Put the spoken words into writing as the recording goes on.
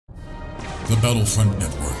The Battlefront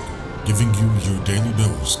Network, giving you your daily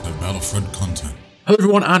dose of Battlefront content. Hello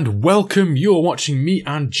everyone and welcome. You're watching me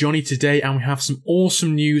and Johnny today, and we have some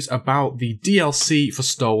awesome news about the DLC for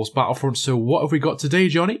Star Wars Battlefront. So what have we got today,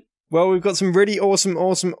 Johnny? Well, we've got some really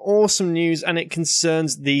awesome news, and it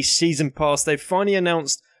concerns the Season Pass. They've finally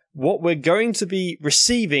announced what we're going to be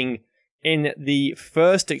receiving in the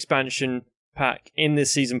first expansion pack in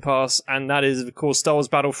this Season Pass, and that is, of course, Star Wars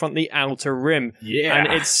Battlefront: The Outer Rim. Yeah.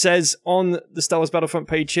 And it says on the Star Wars Battlefront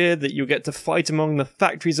page here that you'll get to fight among the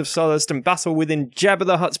factories of Sullust and battle within Jabba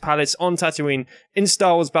the Hutt's palace on Tatooine in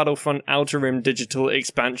Star Wars Battlefront Outer Rim digital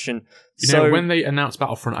expansion. You know, when they announced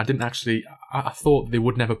Battlefront, I thought they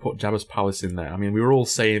would never put Jabba's palace in there. I mean, we were all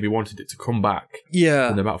saying we wanted it to come back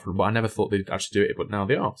in the Battlefront, but I never thought they'd actually do it, but now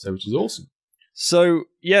they are, so which is awesome. So,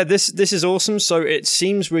 yeah, this is awesome. So it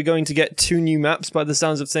seems we're going to get 2 new maps by the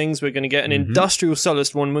sounds of things. We're going to get an Industrial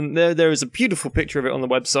Sullust one. There is a beautiful picture of it on the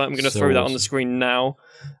website. I'm going to throw that on the screen now.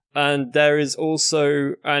 And there's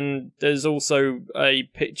also a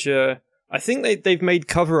picture. I think they've made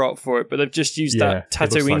cover art for it, but they've just used that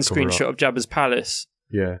Tatooine screenshot of Jabba's palace.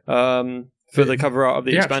 Yeah. For the cover art of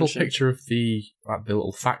the expansion. The actual picture of the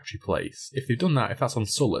little factory place. If they've done that, if that's on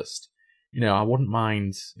Sullust, you know, I wouldn't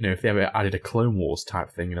mind, you know, if they ever added a Clone Wars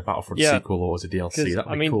type thing in a Battlefront sequel or as a DLC.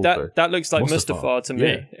 That'd be cool. That looks like Mustafar to me.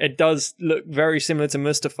 Yeah. It does look very similar to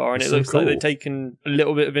Mustafar, and it looks like they've taken a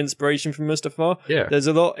little bit of inspiration from Mustafar. Yeah. There's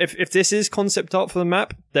a lot. If this is concept art for the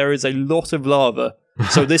map, there is a lot of lava.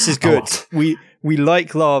 So this is good. We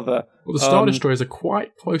like lava. Well, the Star Destroyers are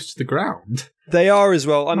quite close to the ground. They are as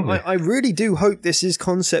well. I really do hope this is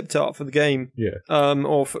concept art for the game. Yeah.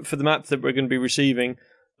 Or for the map that we're going to be receiving.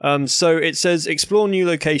 So it says, explore new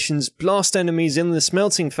locations, blast enemies in the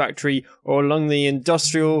smelting factory or along the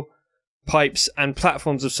industrial pipes and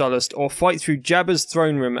platforms of Sullust, or fight through Jabba's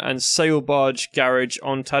throne room and sail barge garage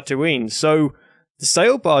on Tatooine. So the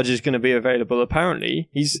sail barge is going to be available. Apparently,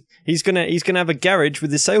 he's going to have a garage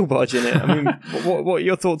with his sail barge in it. I mean, what are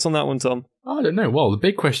your thoughts on that one, Tom? I don't know. Well, the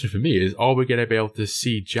big question for me is, are we going to be able to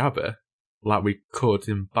see Jabba like we could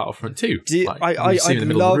in Battlefront 2?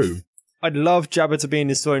 I'd love Jabba to be in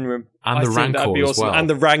his throne room. And the Rancor that'd be awesome. As well. And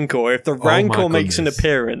the Rancor. If the Rancor makes an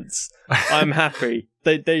appearance, I'm happy.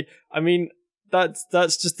 I mean, that's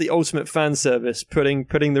just the ultimate fan service. Putting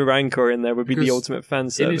the Rancor in there would be the ultimate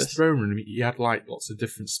fan service. In his throne room, he had like lots of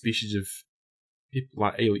different species of people,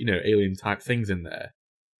 like alien type things in there.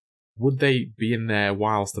 Would they be in there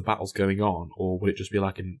whilst the battle's going on, or would it just be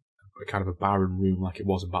like in a kind of a barren room like it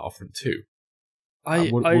was in Battlefront 2?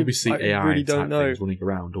 Would we see AI really type things running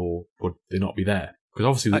around, or would they not be there? Because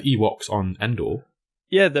obviously the Ewoks on Endor.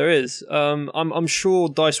 Yeah, there is. I'm sure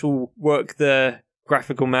DICE will work their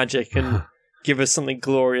graphical magic and give us something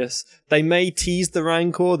glorious. They may tease the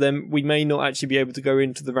Rancor, then we may not actually be able to go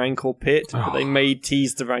into the Rancor pit, but they may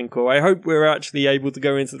tease the Rancor. I hope we're actually able to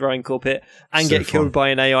go into the Rancor pit and get killed by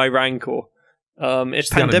an AI Rancor.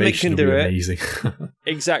 If Pandemic can do it, amazing.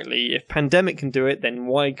 Exactly. If Pandemic can do it, then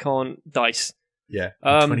why can't DICE? Yeah,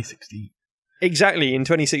 in 2016. Exactly, in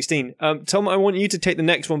 2016. Tom, I want you to take the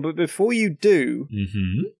next one, but before you do,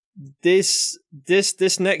 this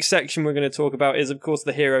next section we're going to talk about is, of course,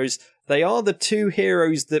 the heroes. They are the 2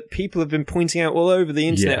 heroes that people have been pointing out all over the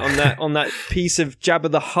internet on that piece of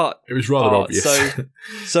Jabba the Hutt. It was rather obvious.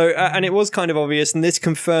 And it was kind of obvious, and this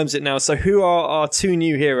confirms it now. So who are our 2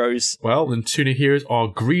 new heroes? Well, the 2 new heroes are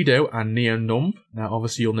Greedo and Neo Numb. Now,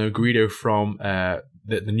 obviously, you'll know Greedo from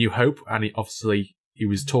the New Hope, and he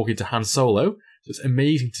was talking to Han Solo, so it's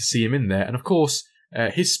amazing to see him in there. And of course,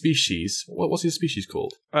 his species, what's his species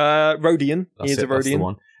called? Rodian. He is a Rodian. That's the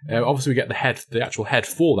one. Obviously, we get the actual head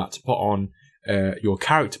for that to put on your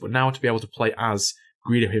character, but now to be able to play as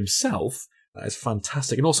Greedo himself, that is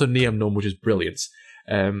fantastic. And also Neo Numb, which is brilliant.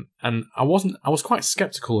 And I was quite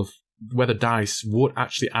skeptical of whether DICE would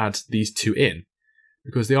actually add these 2 in,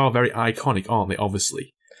 because they are very iconic, aren't they?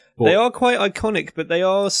 Obviously. But they are quite iconic, but they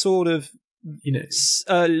are sort of,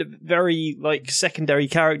 very like secondary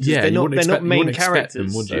characters. Yeah, they're not main characters.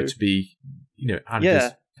 Them, would you, to be, added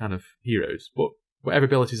as kind of heroes? But whatever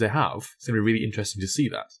abilities they have, it's going to be really interesting to see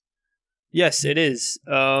that. Yes, it is.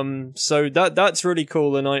 So that's really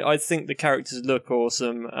cool, and I think the characters look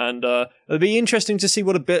awesome, and it'll be interesting to see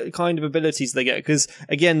what kind of abilities they get. Because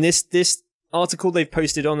again, this article they've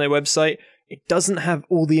posted on their website, it doesn't have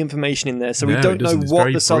all the information in there, so we don't know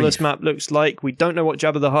what the Sullust map looks like. We don't know what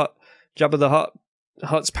Jabba the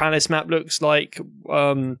Hutt's palace map looks like.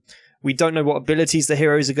 We don't know what abilities the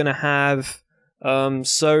heroes are going to have.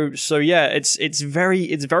 So yeah, it's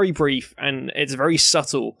very brief and it's very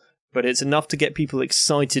subtle. but it's enough to get people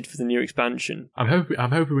excited for the new expansion.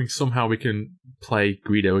 I'm hoping somehow we can play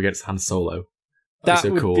Greedo against Han Solo. That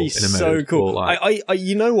would be so cool. I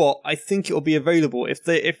you know what? I think it'll be available if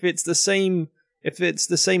it's the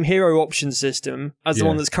same hero option system as the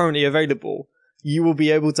one that's currently available. You will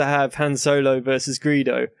be able to have Han Solo versus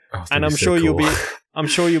Greedo, and I'm sure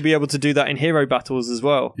you'll be able to do that in hero battles as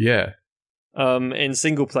well. Yeah. In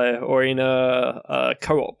single player or in a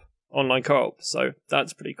co-op, online co-op. So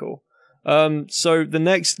that's pretty cool. So the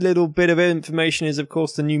next little bit of information is, of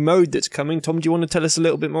course, the new mode that's coming. Tom, do you want to tell us a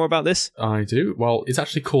little bit more about this? I do. Well, it's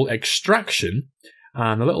actually called Extraction,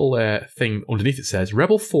 and a little thing underneath it says,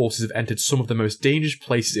 Rebel forces have entered some of the most dangerous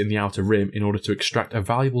places in the Outer Rim in order to extract a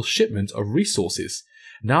valuable shipment of resources.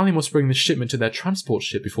 Now they must bring the shipment to their transport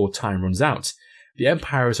ship before time runs out. The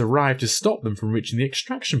Empire has arrived to stop them from reaching the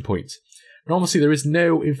extraction point. And obviously there is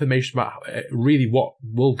no information about really what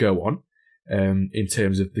will go on. In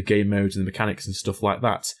terms of the game modes and the mechanics and stuff like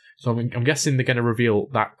that. So I'm guessing they're going to reveal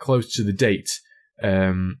that close to the date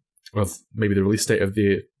of maybe the release date of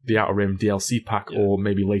the Outer Rim DLC pack, or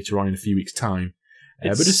maybe later on in a few weeks' time.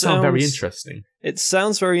 But it does sound very interesting. It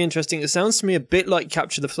sounds very interesting. It sounds to me a bit like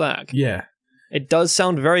Capture the Flag. Yeah. It does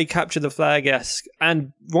sound very Capture the Flag-esque.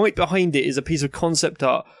 And right behind it is a piece of concept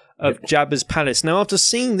art of Jabba's palace. Now, after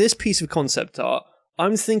seeing this piece of concept art,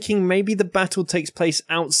 I'm thinking maybe the battle takes place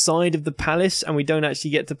outside of the palace and we don't actually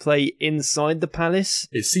get to play inside the palace.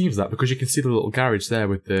 It seems that, because you can see the little garage there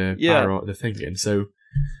with the barrel, the thing in. So,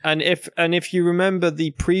 and if you remember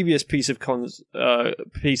the previous piece of concept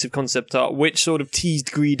art, which sort of teased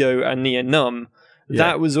Greedo and Nien Nunb,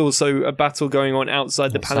 that was also a battle going on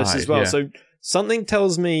outside the palace as well. Yeah. So something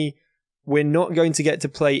tells me we're not going to get to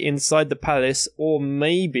play inside the palace, or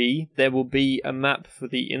maybe there will be a map for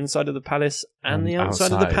the inside of the palace and the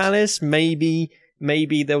outside of the palace. Maybe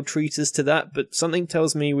they'll treat us to that, but something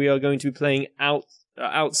tells me we are going to be playing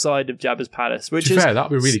outside of Jabba's palace. Which to be fair,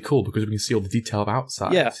 that would be really cool because we can see all the detail of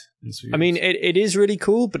outside. Yeah, I mean, it is really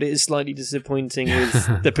cool, but it is slightly disappointing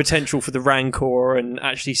with the potential for the Rancor and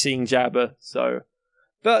actually seeing Jabba. So,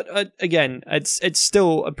 but again, it's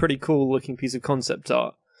still a pretty cool looking piece of concept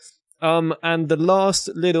art. And the last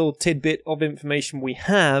little tidbit of information we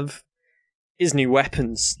have is new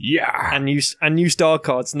weapons. Yeah. And new star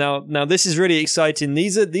cards. Now this is really exciting.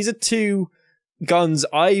 These are two guns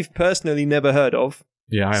I've personally never heard of.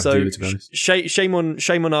 Yeah, I have to be honest. Shame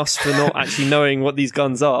on us for not actually knowing what these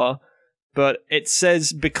guns are. But it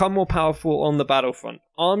says, become more powerful on the battlefront.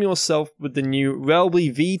 Arm yourself with the new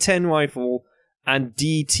Relby V10 rifle and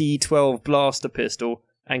DT12 blaster pistol,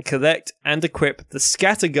 and collect and equip the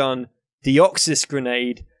Scattergun, Deoxys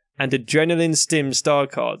Grenade, and Adrenaline Stim star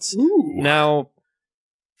cards. Ooh. Now,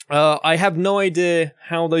 I have no idea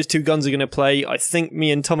how those two guns are going to play. I think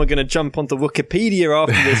me and Tom are going to jump onto Wikipedia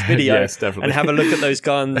after this video yes, and have a look at those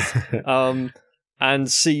guns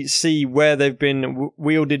and see where they've been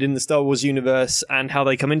wielded in the Star Wars universe and how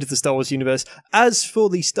they come into the Star Wars universe. As for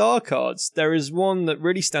the star cards, there is one that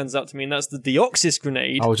really stands out to me, and that's the Deoxys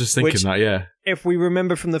Grenade. I was just thinking that, yeah. If we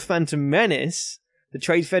remember from the Phantom Menace, the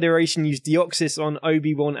Trade Federation used Deoxys on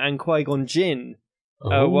Obi-Wan and Qui-Gon Jinn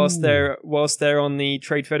whilst they're on the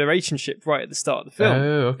Trade Federation ship right at the start of the film.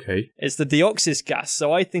 Oh, okay. It's the Deoxys gas,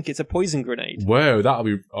 so I think it's a poison grenade. Whoa, that'd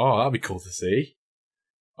be cool to see.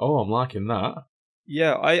 Oh, I'm liking that.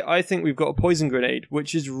 Yeah, I think we've got a poison grenade,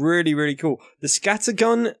 which is really, really cool. The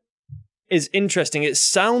scattergun is interesting. It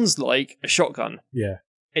sounds like a shotgun. Yeah.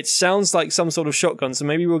 It sounds like some sort of shotgun, so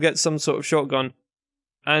maybe we'll get some sort of shotgun.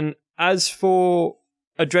 And as for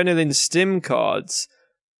Adrenaline Stim cards,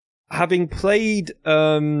 having played...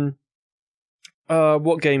 what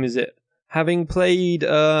game is it? Having played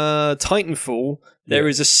Titanfall, there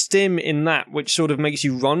is a stim in that which sort of makes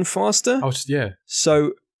you run faster. Oh, yeah.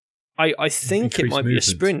 So... I think it might be a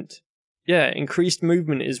sprint. Yeah, increased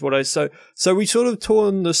movement is what I... So we sort of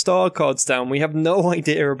torn the star cards down. We have no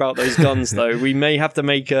idea about those guns, though. We may have to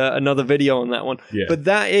make another video on that one. Yeah. But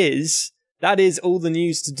that is all the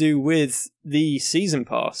news to do with the Season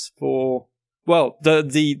Pass for... Well,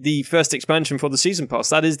 the first expansion for the Season Pass.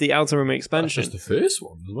 That is the Outer Rim expansion. That's just the first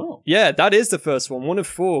one as well. Yeah, that is the first one of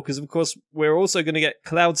 4, because, of course, we're also going to get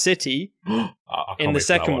Cloud City in the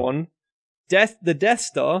second one. The Death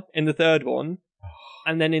Star in the third one,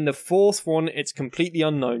 and then in the fourth one, it's completely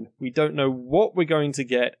unknown. We don't know what we're going to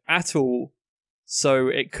get at all, so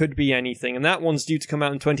it could be anything. And that one's due to come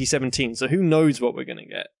out in 2017, so who knows what we're going to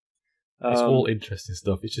get. It's all interesting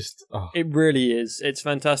stuff. It's just... It really is. It's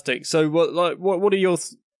fantastic. So what are your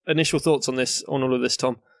initial thoughts on all of this,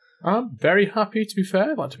 Tom? I'm very happy, to be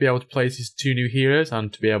fair. I'd like to be able to play these 2 new heroes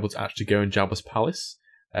and to be able to actually go in Jabba's palace.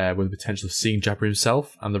 with the potential of seeing Jabba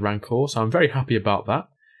himself and the Rancor. So I'm very happy about that,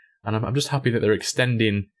 and I'm just happy that they're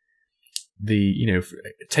extending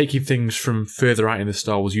taking things from further out in the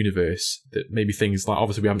Star Wars universe. That maybe things like,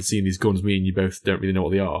 obviously we haven't seen these guns. Me and you both don't really know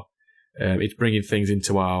what they are. It's bringing things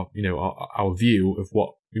into our view of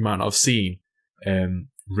what we might not have seen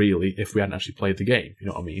really if we hadn't actually played the game. You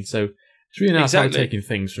know what I mean? So it's really nice how they're taking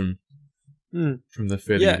things from the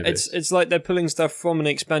further universe. It's like they're pulling stuff from an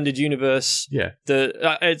expanded universe. Yeah,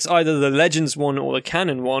 it's either the Legends one or the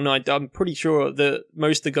canon one. I'm pretty sure that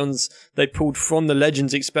most of the guns they pulled from the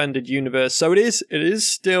Legends expanded universe. So it is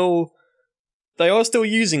still, they are still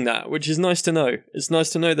using that, which is nice to know. It's nice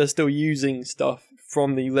to know they're still using stuff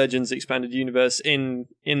from the Legends expanded universe in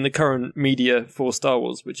the current media for Star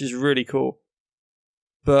Wars, which is really cool.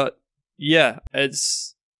 But yeah,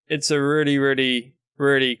 it's a really, really,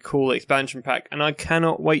 really cool expansion pack, and I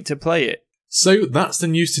cannot wait to play it. So that's the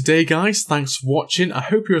news today, guys. Thanks for watching. I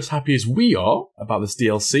hope you're as happy as we are about this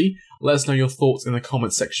DLC. Let us know your thoughts in the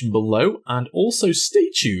comment section below, and also stay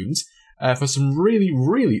tuned for some really,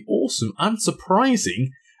 really awesome and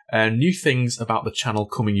surprising new things about the channel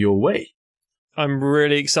coming your way. I'm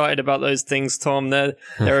really excited about those things, Tom. There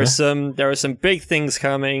are some big things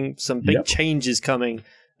coming, some big changes coming,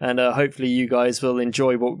 and hopefully you guys will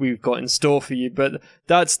enjoy what we've got in store for you. But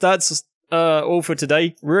that's all for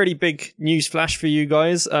today. Really big news flash for you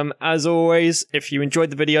guys. As always, if you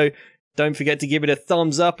enjoyed the video, don't forget to give it a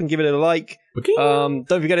thumbs up and give it a like. Okay. Don't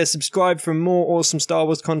forget to subscribe for more awesome Star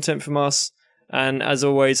Wars content from us. And as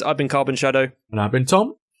always, I've been Carbon Shadow. And I've been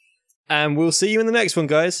Tom. And we'll see you in the next one,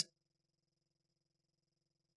 guys.